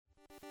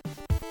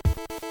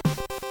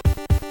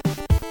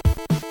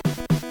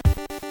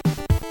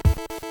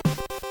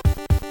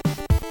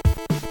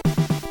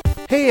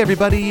Hey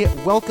everybody,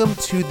 welcome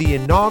to the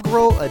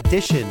inaugural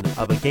edition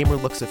of A Gamer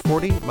Looks at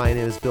 40. My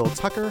name is Bill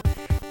Tucker,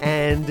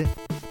 and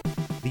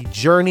the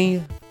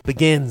journey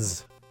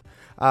begins.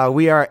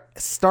 We are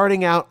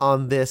starting out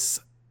on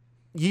this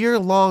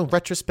year-long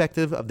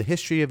retrospective of the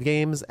history of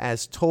games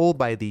as told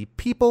by the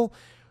people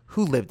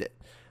who lived it.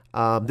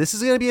 This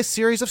is going to be a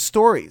series of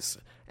stories,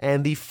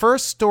 and the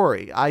first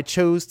story I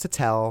chose to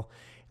tell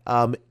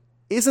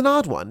is an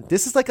odd one.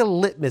 This is like a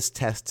litmus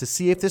test to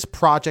see if this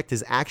project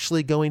is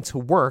actually going to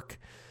work,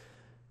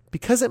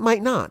 because it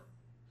might not.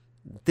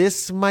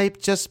 This might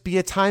just be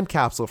a time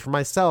capsule for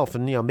myself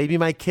and, maybe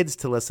my kids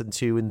to listen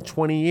to in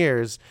 20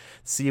 years,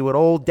 see what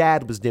old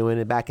dad was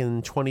doing back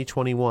in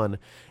 2021,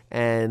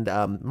 and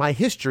my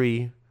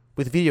history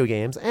with video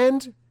games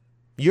and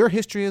your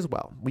history as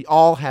well. We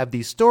all have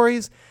these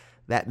stories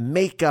that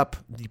make up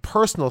the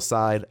personal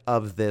side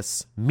of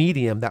this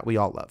medium that we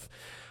all love.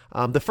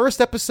 The first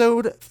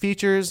episode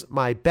features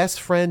my best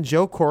friend,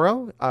 Joe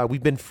Coro.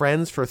 We've been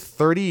friends for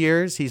 30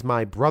 years. He's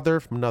my brother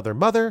from another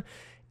mother.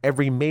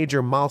 Every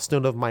major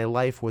milestone of my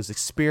life was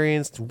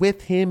experienced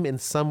with him in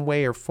some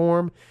way or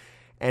form.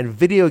 And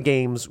video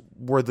games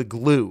were the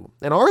glue,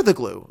 and are the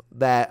glue,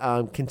 that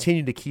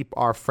continue to keep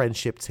our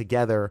friendship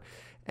together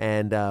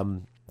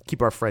and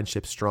keep our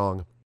friendship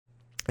strong.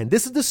 And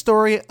this is the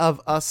story of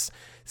us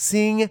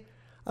seeing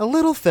a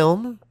little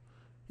film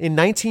in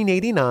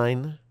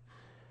 1989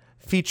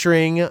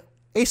 featuring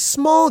a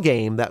small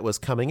game that was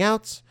coming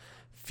out,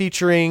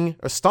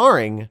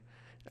 starring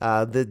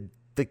the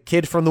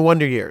kid from the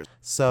Wonder Years.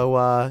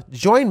 So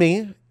join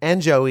me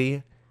and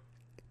Joey,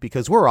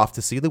 because we're off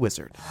to see The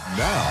Wizard.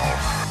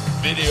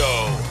 Now, Video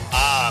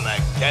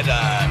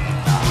Armageddon.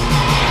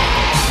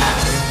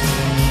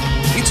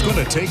 It's going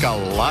to take a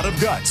lot of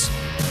guts.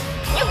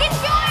 You can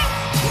do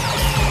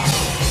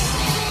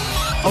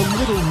it! A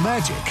little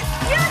magic.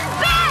 You're the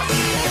best!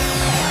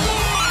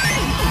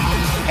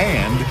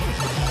 And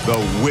the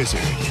Wizard,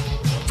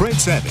 Fred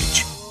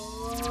Savage.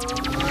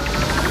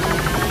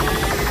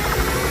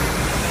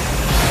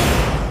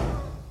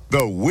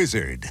 The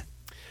Wizard.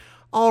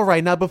 All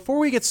right, now before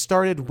we get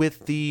started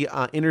with the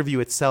interview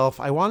itself,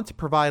 I wanted to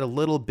provide a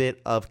little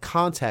bit of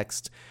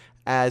context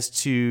as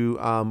to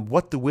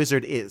what The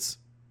Wizard is,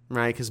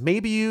 right? Because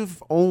maybe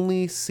you've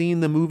only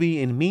seen the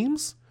movie in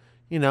memes,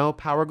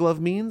 Power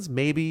Glove memes.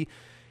 Maybe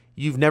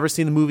you've never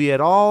seen the movie at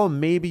all.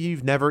 Maybe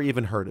you've never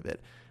even heard of it.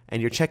 And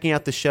you're checking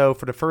out the show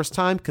for the first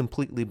time,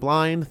 completely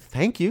blind.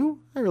 Thank you.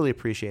 I really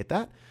appreciate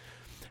that.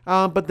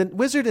 But The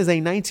Wizard is a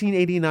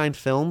 1989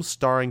 film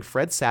starring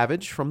Fred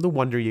Savage from the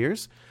Wonder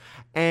Years.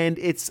 And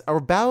it's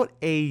about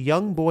a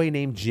young boy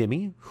named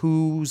Jimmy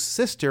whose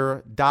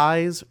sister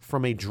dies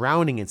from a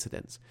drowning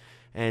incident.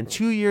 And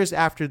 2 years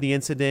after the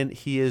incident,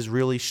 he is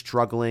really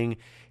struggling.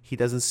 He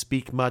doesn't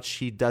speak much.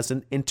 He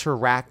doesn't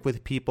interact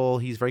with people.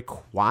 He's very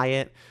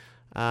quiet.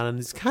 And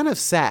it's kind of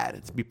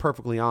sad, to be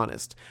perfectly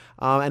honest.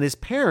 And his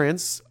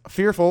parents,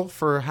 fearful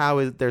for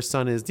how their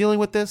son is dealing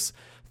with this,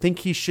 think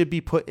he should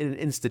be put in an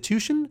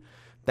institution.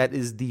 That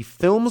is the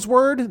film's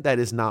word. That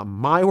is not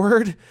my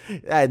word.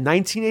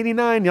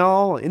 1989,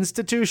 y'all,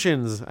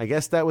 institutions. I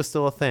guess that was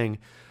still a thing.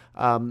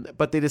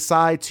 But they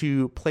decide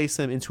to place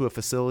him into a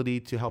facility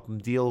to help him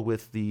deal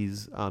with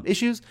these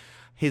issues.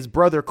 His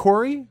brother,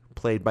 Corey,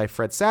 played by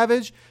Fred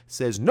Savage,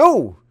 says,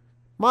 "No,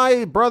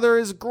 my brother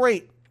is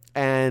great."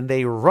 And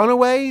they run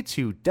away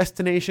to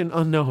destination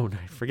unknown.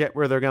 I forget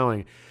where they're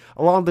going.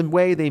 Along the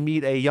way, they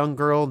meet a young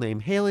girl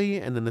named Haley,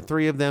 and then the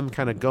three of them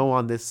kind of go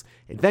on this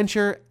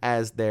adventure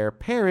as their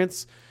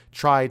parents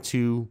try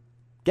to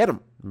get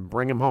him and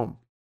bring him home.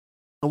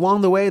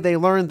 Along the way, they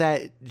learn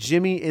that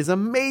Jimmy is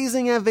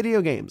amazing at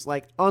video games,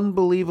 like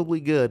unbelievably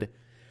good.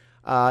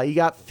 He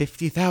got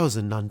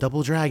 50,000 on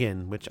Double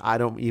Dragon, which I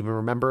don't even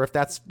remember if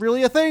that's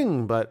really a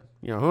thing, but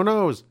who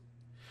knows?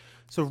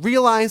 So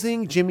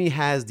realizing Jimmy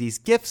has these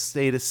gifts,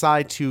 they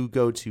decide to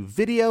go to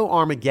Video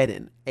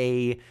Armageddon,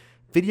 a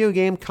video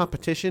game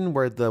competition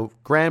where the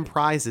grand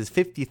prize is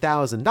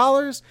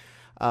 $50,000.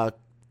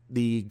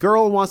 The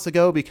girl wants to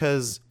go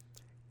because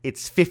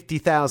it's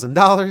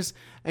 $50,000,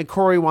 and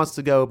Corey wants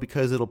to go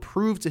because it'll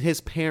prove to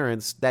his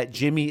parents that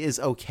Jimmy is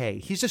okay.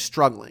 He's just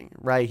struggling,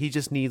 right? He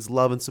just needs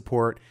love and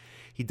support.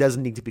 He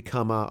doesn't need to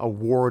become a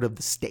ward of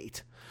the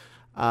state.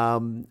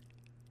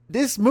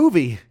 This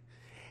movie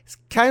is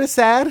kind of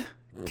sad,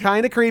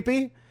 kind of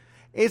creepy.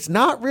 It's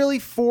not really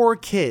for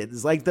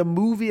kids. Like the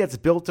movie that's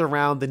built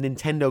around the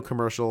Nintendo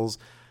commercials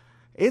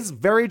is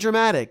very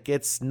dramatic.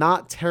 It's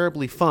not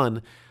terribly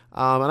fun.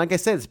 And like I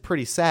said, it's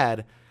pretty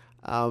sad.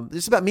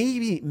 There's about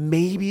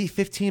maybe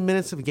 15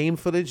 minutes of game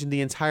footage in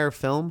the entire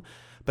film.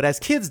 But as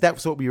kids,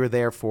 that's what we were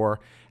there for.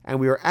 And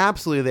we were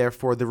absolutely there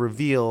for the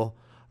reveal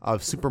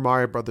of Super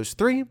Mario Bros.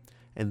 3.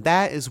 And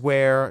that is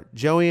where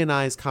Joey and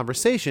I's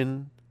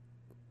conversation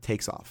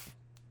takes off.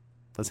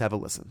 Let's have a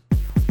listen.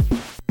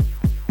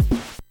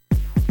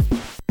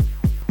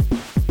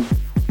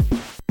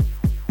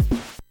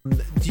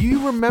 Do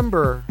you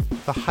remember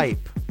the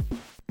hype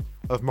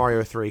of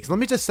Mario 3? Because let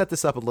me just set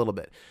this up a little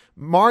bit.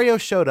 Mario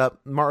showed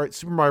up,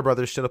 Super Mario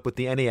Brothers showed up with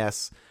the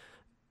NES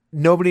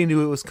nobody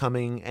knew it was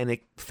coming, and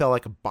it felt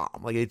like a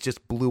bomb. Like, it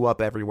just blew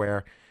up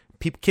everywhere.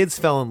 Kids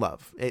fell in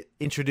love. It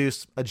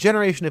introduced a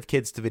generation of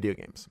kids to video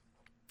games.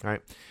 All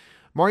right.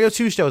 Mario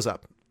 2 shows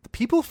up.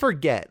 People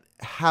forget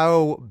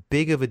how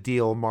big of a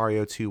deal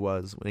Mario 2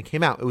 was when it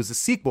came out. It was a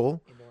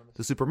sequel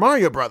to Super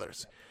Mario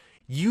Brothers.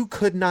 You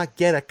could not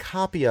get a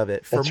copy of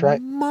it for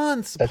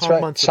months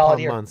upon months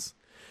upon months.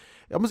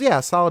 Almost,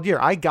 a solid year.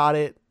 I got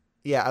it,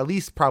 at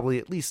least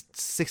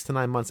 6 to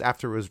 9 months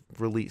after it was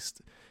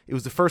released. It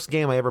was the first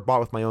game I ever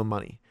bought with my own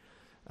money.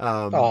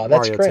 That's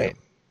Mario great. 2.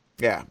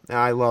 Yeah,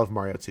 I love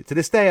Mario 2. To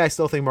this day, I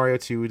still think Mario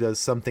 2 does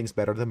some things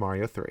better than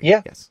Mario 3.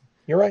 Yeah, yes,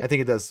 you're right. I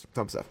think it does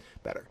some stuff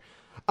better.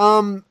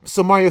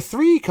 So Mario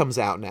 3 comes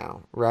out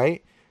now,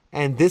 right?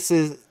 And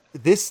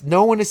this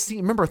no one has seen.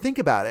 Remember, think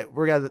about it.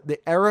 We're at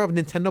the era of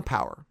Nintendo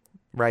Power,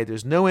 right?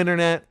 There's no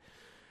internet.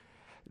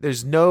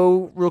 There's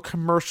no real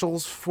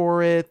commercials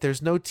for it.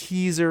 There's no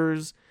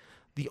teasers.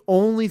 The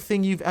only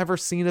thing you've ever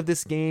seen of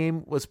this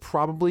game was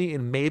probably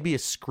in maybe a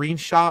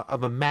screenshot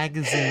of a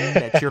magazine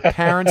that your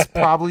parents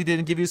probably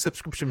didn't give you a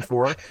subscription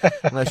for,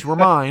 unless you were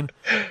mine.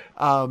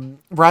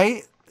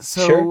 Right?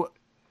 So Sure.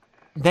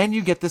 Then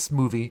you get this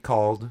movie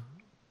called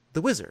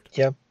The Wizard.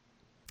 Yep.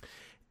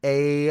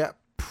 A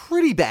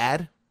pretty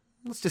bad,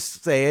 let's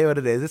just say what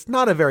it is. It's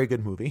not a very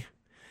good movie.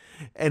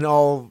 And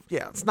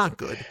it's not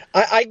good.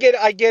 I get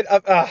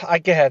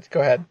ahead.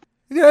 Go ahead.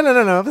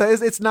 No.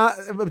 It's not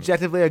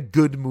objectively a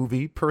good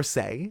movie per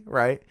se,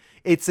 right?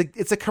 It's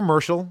a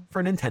commercial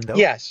for Nintendo.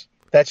 Yes,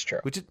 that's true.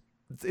 Which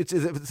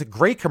it's a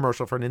great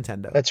commercial for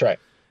Nintendo. That's right.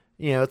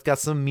 It's got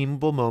some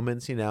memeable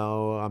moments.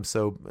 I'm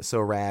so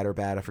rad or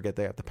bad. I forget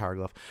they have the Power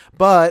Glove.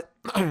 But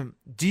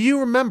do you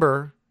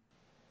remember?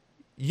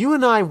 You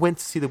and I went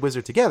to see The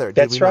Wizard together.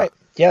 That's right.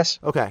 Yes.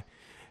 Okay.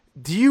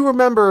 Do you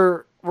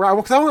remember?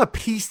 Because I want to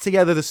piece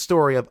together the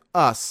story of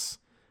us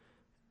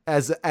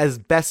as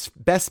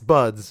best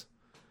buds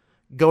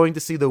going to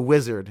see The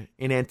Wizard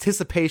in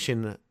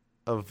anticipation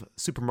of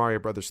Super Mario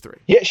Brothers 3.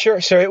 Yeah, sure.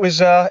 So it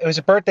was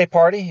a birthday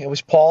party. It was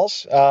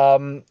Paul's,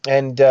 and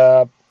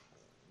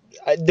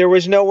there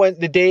was no one.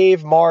 The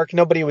Dave, Mark,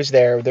 nobody was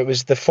there. There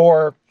was the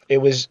four. It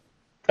was.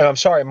 I'm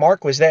sorry,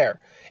 Mark was there.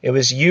 It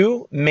was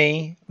you,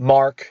 me,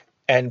 Mark,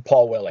 and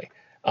Paul Willie,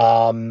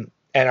 and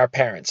our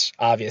parents,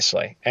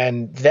 obviously.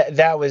 And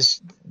that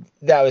was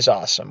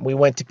awesome. We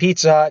went to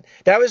Pizza Hut.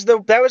 That was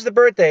the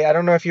birthday. I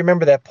don't know if you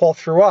remember that. Paul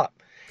threw up.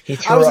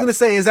 I was going to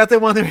say, is that the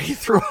one that he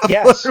threw up?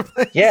 Yes.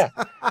 Yeah.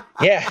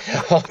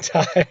 The whole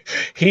time.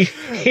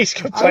 He's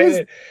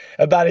complaining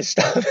about his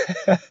stomach.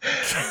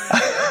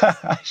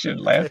 I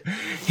shouldn't laugh.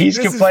 He's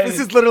complaining. This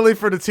is literally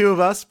for the two of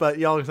us, but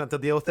y'all just have to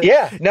deal with it.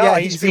 Yeah. No,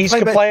 he's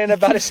complaining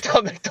about his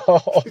stomach the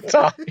whole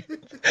time.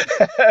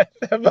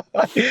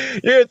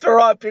 You're going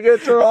to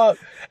throw up.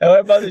 And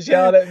my mother's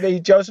yelling at me,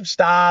 Joseph,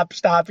 stop.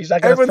 He's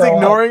not going to throw up. Everyone's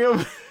ignoring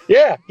him.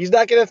 Yeah, he's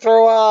not going to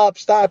throw up.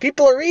 Stop.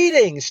 People are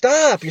eating.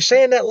 Stop. You're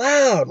saying that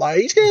loud. Like,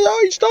 he's going to,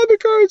 his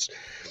stomach hurts.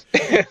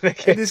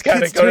 This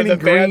kid's turning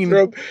green.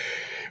 Bathroom.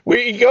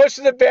 He goes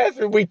to the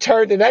bathroom. We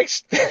turn the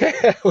next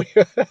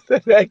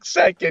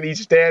second.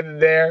 He's standing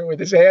there with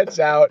his hands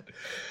out,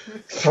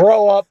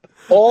 throw up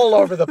all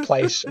over the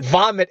place,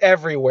 vomit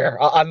everywhere,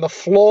 on the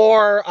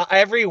floor,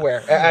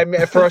 everywhere. I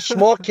mean, for a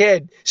small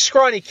kid,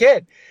 scrawny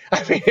kid,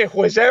 I mean, it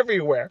was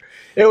everywhere.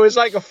 It was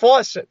like a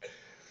faucet.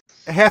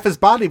 Half his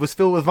body was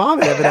filled with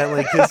vomit,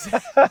 evidently.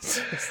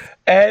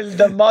 And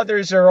the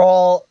mothers are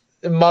all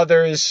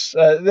mothers.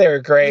 They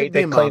were great.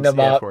 They cleaned them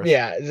up.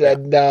 Yeah.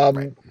 And,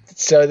 right.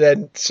 So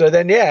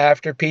then,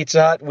 after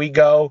Pizza Hut, we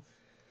go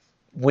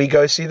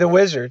see The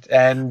Wizard,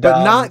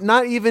 but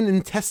not even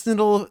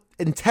intestinal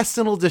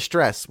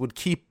distress would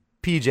keep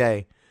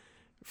PJ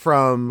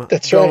from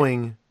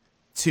going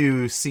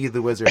to see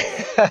The Wizard.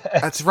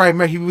 That's right,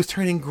 man. He was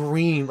turning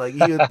green. Like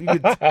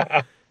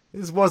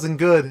this wasn't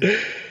good.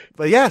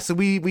 But yeah, so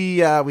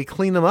we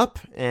cleaned him up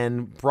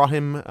and brought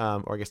him,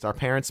 or I guess our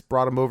parents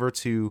brought him over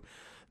to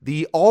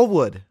the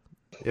Allwood,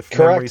 if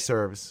memory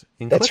serves.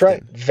 That's Clifton.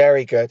 right.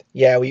 Very good.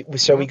 Yeah, we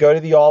go to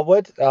the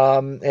Allwood,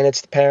 and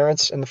it's the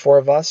parents and the four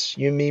of us,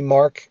 you, me,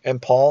 Mark, and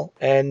Paul.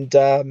 And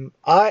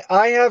I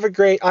have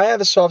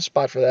a soft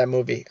spot for that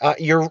movie.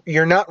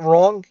 You're not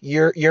wrong.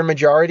 You're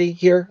majority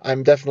here.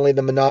 I'm definitely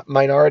the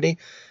minority.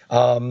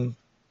 That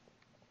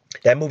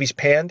movie's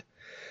panned,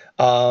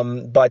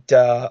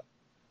 but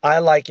I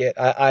like it.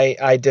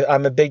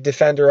 I'm a big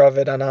defender of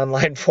it on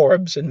online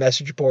forums and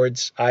message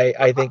boards.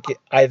 I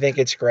think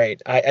it's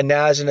great. And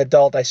now as an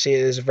adult, I see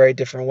it as a very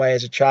different way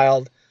as a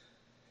child.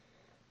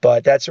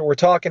 But that's what we're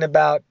talking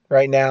about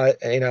right now.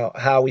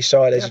 How we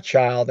saw it as a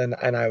child, and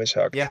I was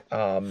hooked. Yeah.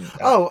 I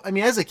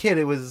mean, as a kid,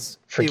 it was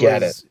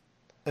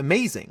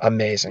amazing.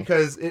 Amazing.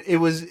 Because it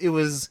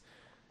was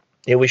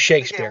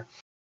Shakespeare.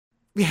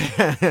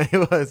 Yeah,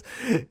 it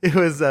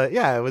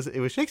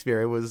was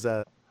Shakespeare.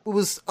 It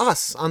was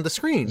us on the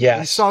screen. Yes.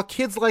 We saw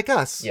kids like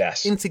us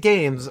into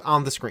games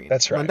on the screen.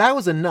 That's right. And that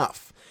was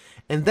enough.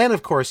 And then,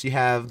 of course, you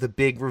have the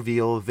big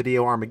reveal of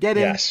Video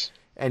Armageddon. Yes.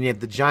 And you have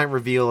the giant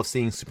reveal of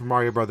seeing Super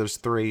Mario Brothers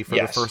 3 for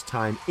the first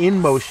time in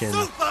motion.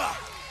 Super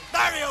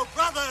Mario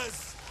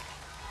Brothers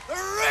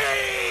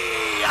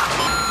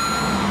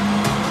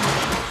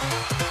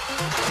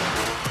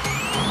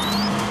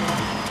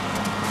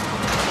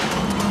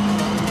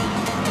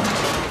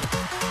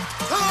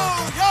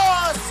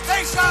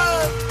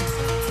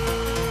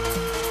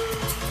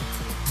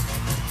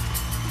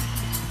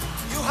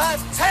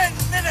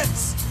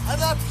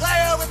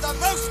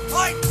most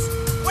points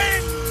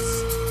wins!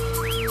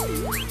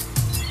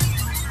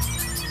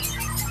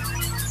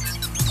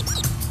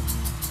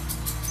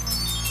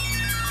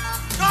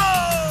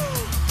 Go!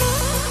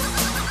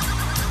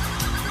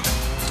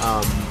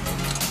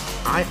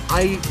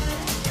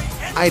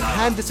 I've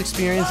had this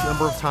experience a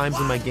number of times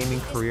in my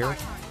gaming career,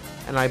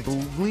 and I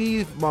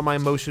believe what my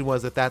emotion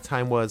was at that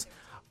time was,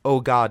 oh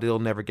God, it'll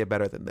never get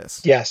better than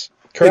this. Yes,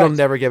 correct. It'll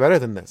never get better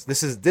than this.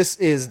 This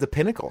is the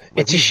pinnacle.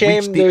 Like, It's a we've shame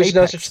reached the there's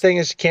no apex. such thing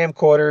as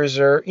camcorders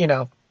or,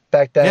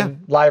 back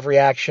then, live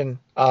reaction.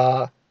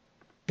 But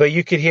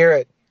you could hear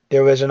it.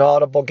 There was an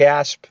audible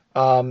gasp.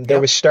 There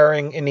was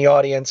stirring in the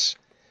audience.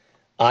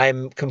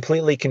 I'm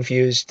completely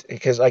confused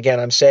because, again,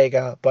 I'm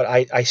Sega, but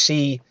I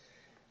see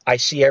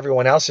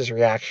everyone else's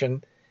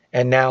reaction,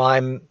 and now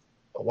I'm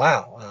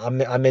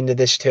into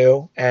this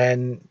too.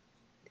 And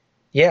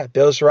yeah,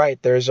 Bill's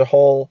right. There's a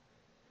whole,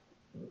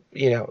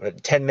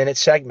 10-minute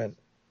segment.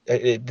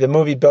 The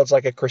movie builds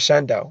like a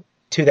crescendo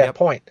to that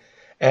point.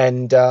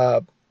 And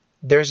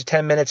there's a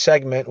 10-minute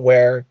segment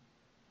where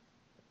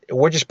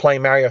we're just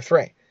playing Mario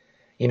 3.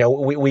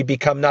 We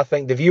become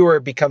nothing. The viewer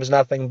becomes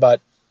nothing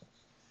but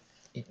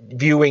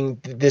viewing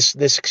this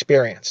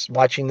experience,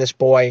 watching this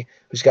boy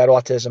who's got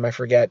autism, I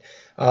forget,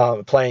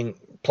 playing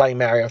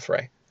Mario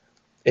 3.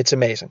 It's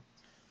amazing.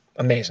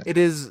 Amazing. It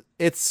is.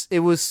 It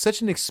was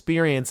such an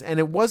experience, and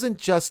it wasn't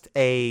just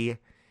a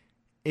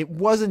a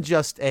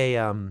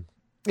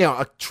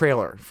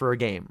trailer for a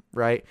game,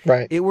 right?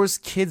 Right. It was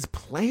kids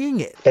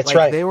playing it. That's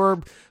right. They were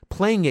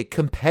playing it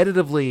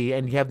competitively,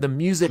 and you have the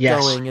music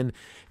Yes. going, and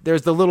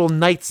there's the little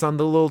knights on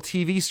the little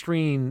TV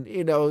screen,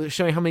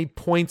 showing how many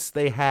points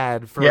they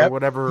had for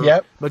whatever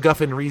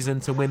MacGuffin reason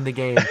to win the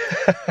game.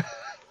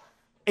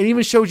 It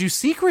even showed you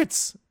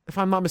secrets, if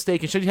I'm not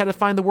mistaken. Showed you how to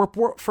find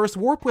the first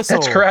warp whistle.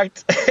 That's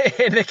correct.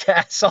 In the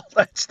castle.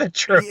 That's the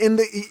truth. In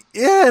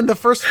the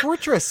first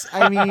fortress.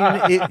 I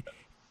mean,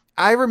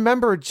 I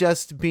remember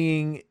just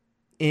being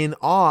in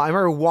awe. I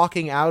remember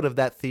walking out of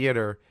that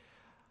theater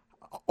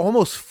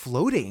almost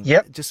floating.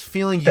 Yep. Just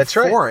feeling That's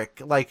right.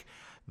 euphoric. Like,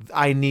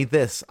 I need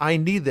this. I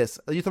need this.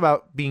 You talk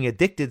about being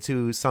addicted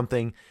to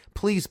something.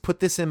 Please put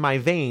this in my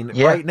vein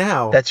right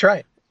now. That's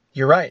right.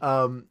 You're right.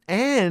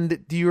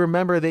 And do you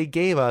remember they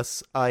gave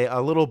us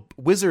a little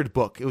wizard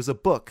book? It was a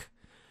book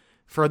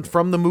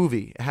from the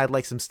movie. It had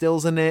like some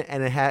stills in it,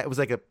 and it was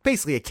like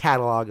basically a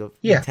catalog of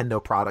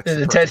Nintendo products.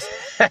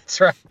 That's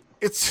right.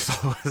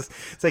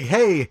 It's like,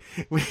 hey,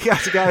 we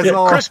got you guys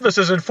all. Christmas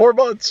is in 4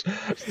 months.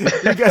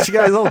 We got you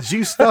guys all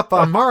juiced up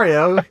on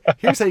Mario.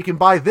 Here's how you can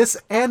buy this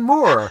and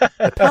more.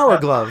 The Power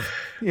Glove.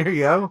 Here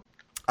you go.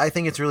 I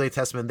think it's really a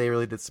testament. They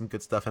really did some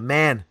good stuff. And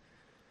man,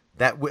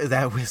 that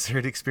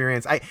wizard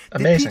experience.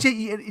 Amazing.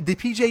 Did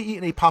PJ eat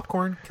any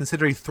popcorn?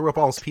 Considering he threw up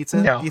all his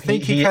pizza. No, Do you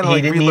think he kind of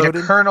didn't reloaded?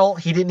 need a kernel.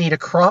 He didn't need a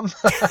crumb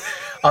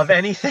of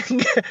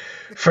anything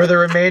for the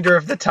remainder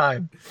of the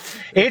time.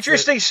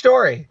 Interesting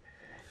story.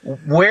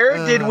 Where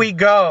did we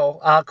go?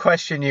 I'll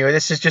question you.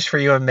 This is just for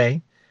you and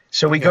me.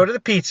 So we go to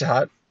the Pizza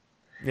Hut.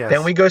 Yes.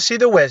 Then we go see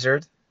the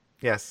wizard.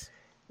 Yes.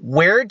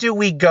 Where do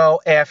we go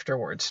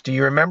afterwards? Do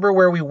you remember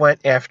where we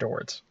went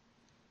afterwards?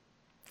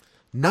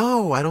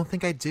 No, I don't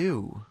think I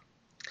do.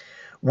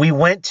 We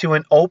went to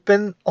an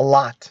open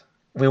lot.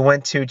 We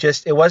went to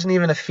it wasn't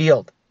even a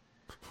field,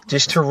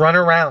 just to run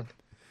around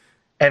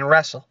and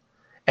wrestle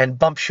and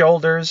bump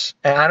shoulders.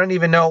 And I don't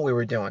even know what we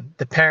were doing.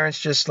 The parents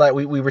just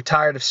we were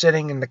tired of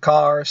sitting in the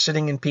car,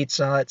 sitting in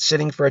Pizza Hut,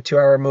 sitting for a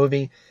 2-hour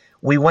movie.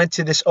 We went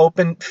to this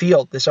open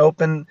field,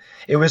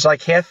 it was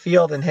like half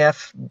field and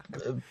half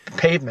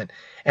pavement,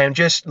 and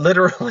just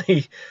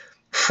literally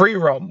free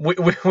roam. We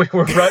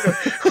were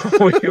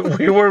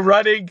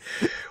running.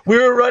 we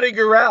were running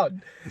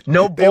around.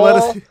 No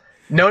ball,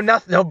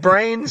 no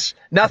brains,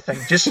 nothing.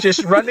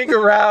 Just running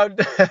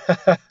around,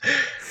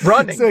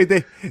 running. So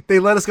they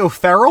let us go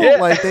feral. Yeah.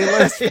 Like they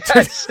let us.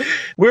 Yes.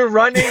 We're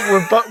running.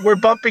 We're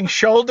bumping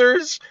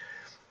shoulders.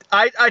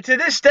 I to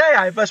this day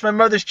I bust my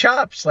mother's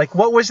chops. Like,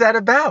 what was that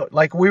about?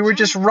 Like, we were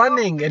just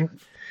running and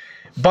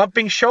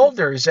bumping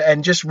shoulders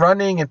and just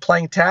running and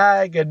playing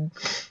tag. And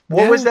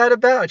what was that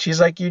about? She's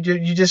like,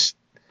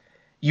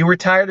 you were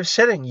tired of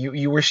sitting.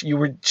 You were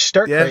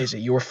stir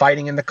crazy. You were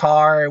fighting in the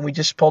car, and we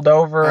just pulled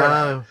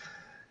over.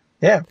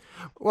 Yeah.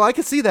 Well, I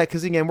could see that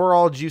because again, we're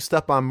all juiced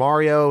up on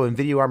Mario and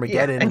Video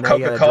Armageddon, and now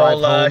you gotta drive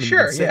Coca-Cola. home and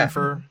Sure, sit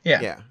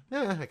yeah.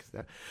 I could see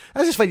that.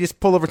 That's just like you just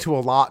pull over to a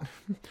lot.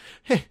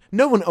 Hey,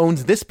 no one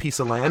owns this piece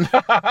of land.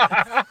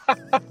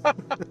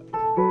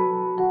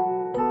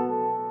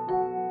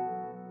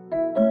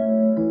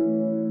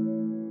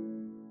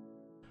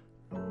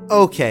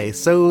 Okay,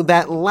 so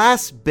that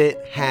last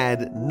bit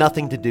had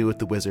nothing to do with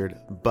the wizard,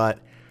 but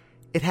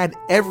it had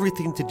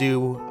everything to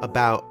do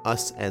about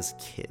us as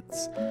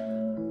kids.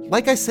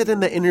 Like I said in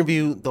the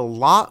interview, the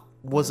lot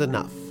was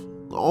enough.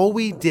 All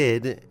we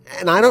did,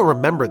 and I don't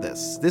remember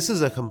this. This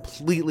is a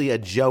completely a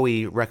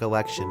Joey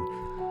recollection.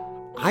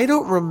 I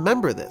don't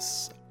remember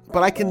this,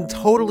 but I can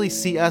totally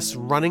see us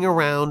running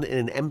around in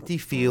an empty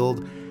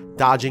field,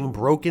 dodging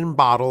broken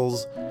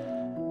bottles,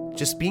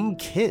 just being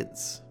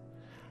kids.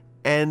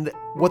 And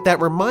what that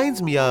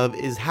reminds me of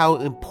is how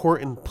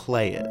important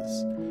play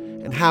is,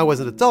 and how as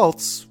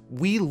adults,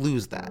 we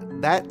lose that.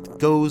 That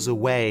goes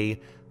away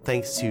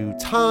thanks to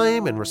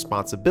time and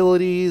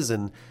responsibilities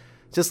and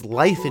just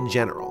life in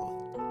general.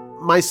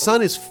 My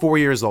son is 4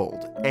 years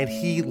old, and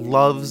he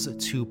loves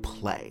to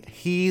play.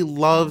 He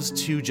loves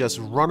to just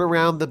run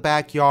around the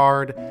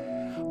backyard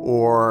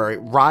or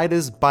ride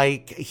his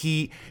bike.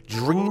 He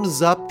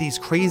dreams up these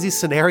crazy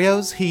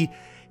scenarios. He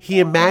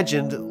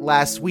imagined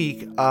last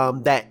week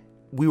that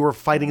we were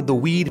fighting the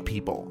weed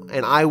people,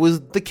 and I was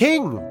the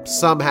king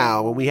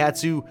somehow, and we had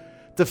to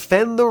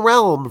defend the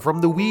realm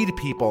from the weed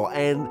people.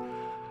 And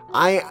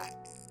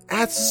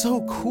that's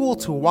so cool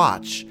to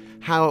watch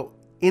how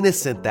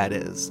innocent that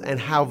is and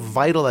how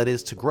vital that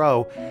is to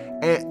grow.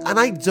 And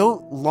I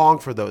don't long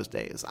for those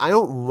days. I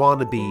don't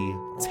want to be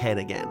 10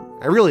 again.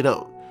 I really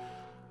don't.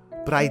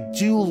 But I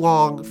do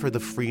long for the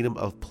freedom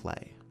of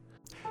play.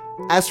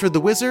 As for The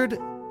Wizard,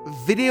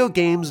 video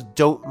games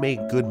don't make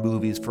good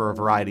movies for a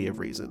variety of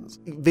reasons.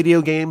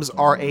 Video games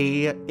are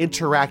a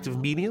interactive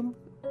medium,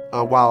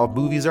 while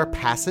movies are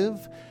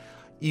passive.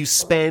 You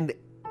spend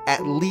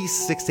at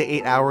least 6 to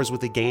 8 hours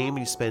with a game, and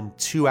you spend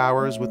 2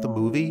 hours with a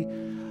movie.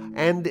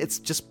 And it's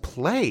just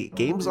play.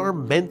 Games are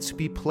meant to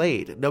be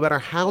played. No matter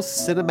how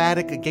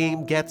cinematic a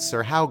game gets,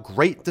 or how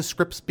great the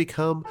scripts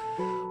become,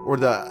 or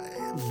the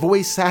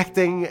voice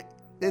acting,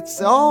 it's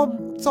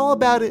all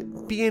about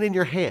it being in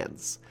your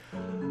hands.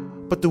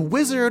 But The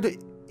Wizard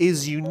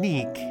is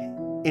unique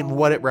in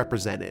what it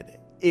represented.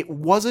 It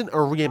wasn't a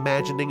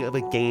reimagining of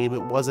a game.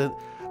 It wasn't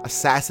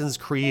Assassin's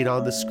Creed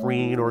on the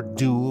screen or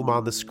Doom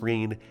on the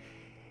screen.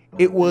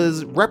 It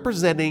was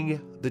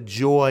representing the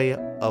joy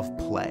of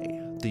play.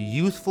 The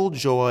youthful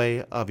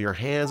joy of your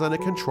hands on a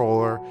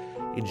controller,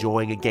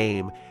 enjoying a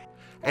game.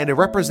 And it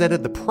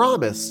represented the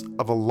promise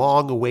of a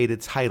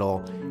long-awaited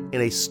title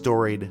in a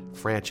storied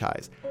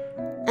franchise.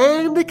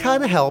 And it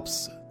kind of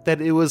helps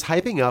that it was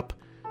hyping up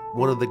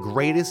one of the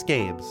greatest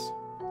games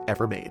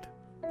ever made.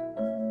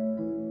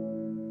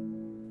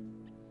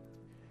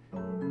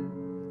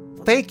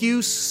 Thank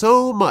you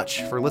so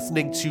much for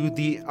listening to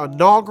the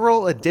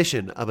inaugural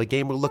edition of A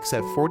Gamer Looks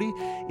at 40.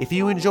 If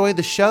you enjoyed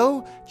the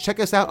show,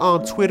 check us out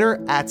on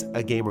Twitter at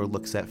A Gamer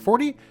Looks at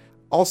 40.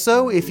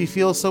 Also, if you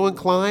feel so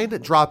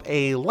inclined, drop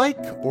a like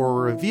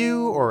or a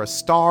review or a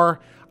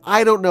star.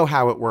 I don't know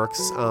how it works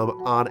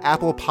on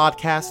Apple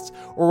Podcasts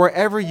or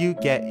wherever you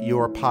get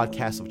your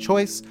podcast of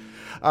choice.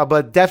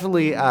 But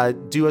definitely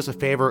do us a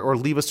favor or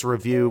leave us a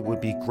review.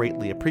 Would be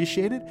greatly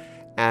appreciated.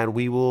 And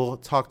we will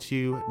talk to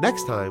you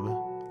next time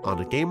on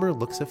A Gamer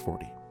Looks at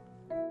 40.